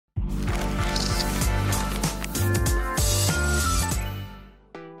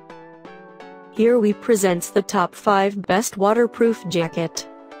Here we presents the top 5 best waterproof jacket.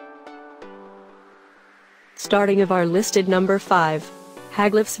 Starting of our listed number 5.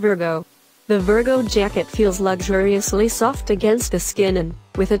 Haglofs Virgo. The Virgo jacket feels luxuriously soft against the skin and,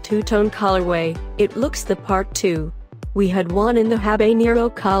 with a two-tone colorway, it looks the part too. We had one in the habanero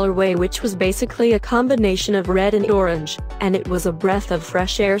colorway which was basically a combination of red and orange, and it was a breath of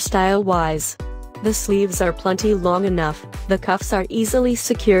fresh air style-wise. The sleeves are plenty long enough, the cuffs are easily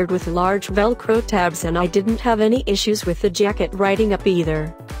secured with large velcro tabs, and I didn't have any issues with the jacket riding up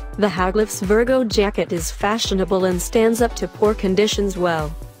either. The Haglofs Virgo jacket is fashionable and stands up to poor conditions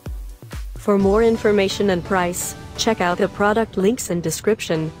well. For more information and price, check out the product links and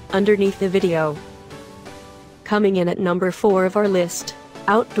description underneath the video. Coming in at number 4 of our list,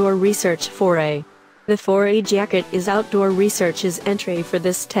 Outdoor Research Foray. The Foray jacket is Outdoor Research's entry for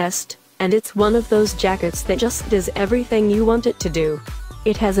this test, and it's one of those jackets that just does everything you want it to do.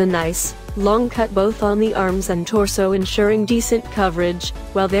 It has a nice, long cut both on the arms and torso, ensuring decent coverage,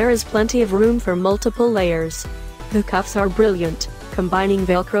 while there is plenty of room for multiple layers. The cuffs are brilliant, combining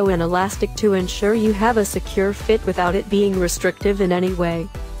Velcro and elastic to ensure you have a secure fit without it being restrictive in any way.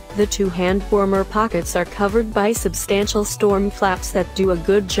 The 2 hand warmer pockets are covered by substantial storm flaps that do a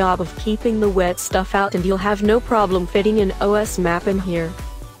good job of keeping the wet stuff out, and you'll have no problem fitting an OS map in here.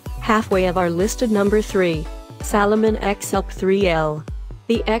 Halfway of our listed number 3. Salomon X Alp 3L.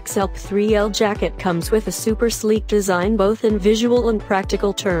 The X Alp 3L jacket comes with a super sleek design both in visual and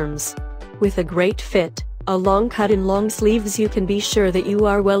practical terms. With a great fit, a long cut and long sleeves, you can be sure that you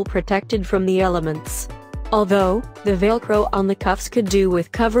are well protected from the elements. Although, the Velcro on the cuffs could do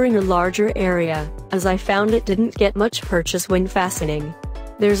with covering a larger area, as I found it didn't get much purchase when fastening.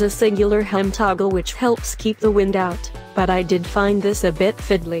 There's a singular hem toggle which helps keep the wind out, but I did find this a bit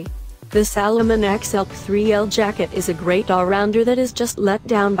fiddly. The Salomon X Alp 3L jacket is a great all-rounder that is just let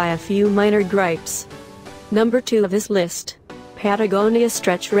down by a few minor gripes. Number 2 of this list. Patagonia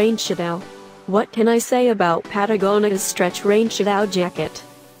Stretch Rainshadow. What can I say about Patagonia's Stretch Rainshadow jacket?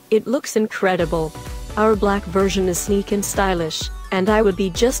 It looks incredible. Our black version is sleek and stylish, and I would be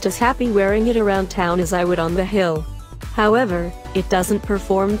just as happy wearing it around town as I would on the hill. However, it doesn't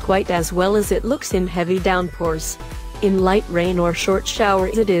perform quite as well as it looks in heavy downpours. In light rain or short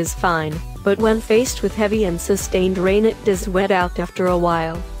showers it is fine, but when faced with heavy and sustained rain it does wet out after a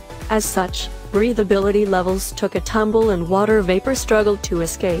while. As such, breathability levels took a tumble and water vapor struggled to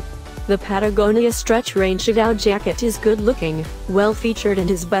escape. The Patagonia Stretch Rainshadow jacket is good looking, well featured,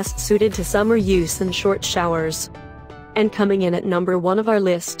 and is best suited to summer use and short showers. And coming in at number 1 of our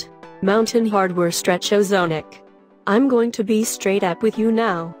list, Mountain Hardwear Stretch Ozonic. I'm going to be straight up with you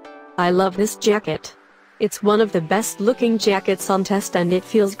now. I love this jacket. It's one of the best looking jackets on test, and it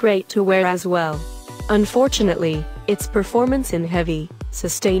feels great to wear as well. Unfortunately, its performance in heavy,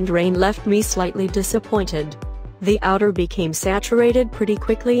 sustained rain left me slightly disappointed. The outer became saturated pretty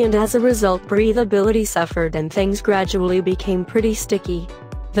quickly, and as a result breathability suffered and things gradually became pretty sticky.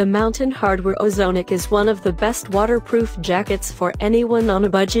 The Mountain Hardwear Ozonic is one of the best waterproof jackets for anyone on a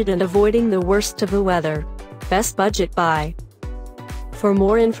budget and avoiding the worst of the weather. Best budget buy. For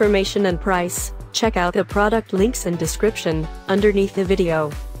more information and price, check out the product links and description underneath the video.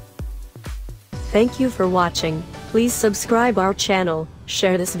 Thank you for watching. Please subscribe our channel,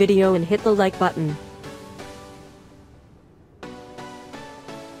 share this video and hit the like button.